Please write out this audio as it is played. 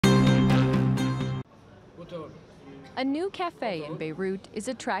A new cafe in Beirut is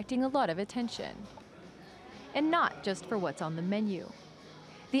attracting a lot of attention. And not just for what's on the menu.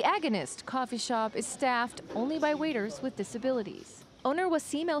 The Lebanon Coffee Shop is staffed only by waiters with disabilities. Owner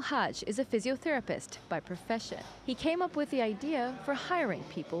Wasim El Haj is a physiotherapist by profession. He came up with the idea for hiring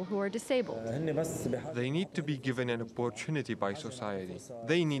people who are disabled. They need to be given an opportunity by society.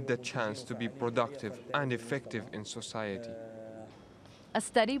 They need the chance to be productive and effective in society. A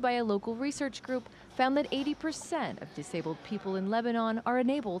study by a local research group found that 80% of disabled people in Lebanon are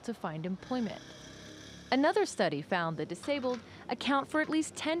unable to find employment. Another study found that disabled account for at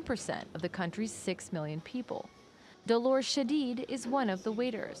least 10% of the country's 6 million people. Dolor Shadid is one of the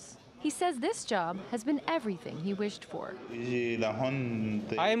waiters. He says this job has been everything he wished for.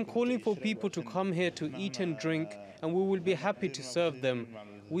 I am calling for people to come here to eat and drink, and we will be happy to serve them.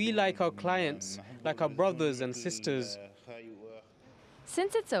 We like our clients, like our brothers and sisters.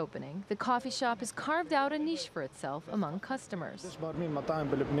 Since its opening, the coffee shop has carved out a niche for itself among customers.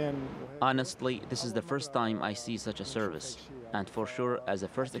 Honestly, this is the first time I see such a service. And for sure, as a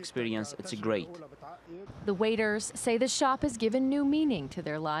first experience, it's great. The waiters say the shop has given new meaning to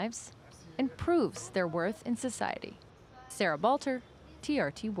their lives and proves their worth in society. Sarah Balter,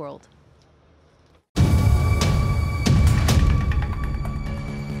 TRT World.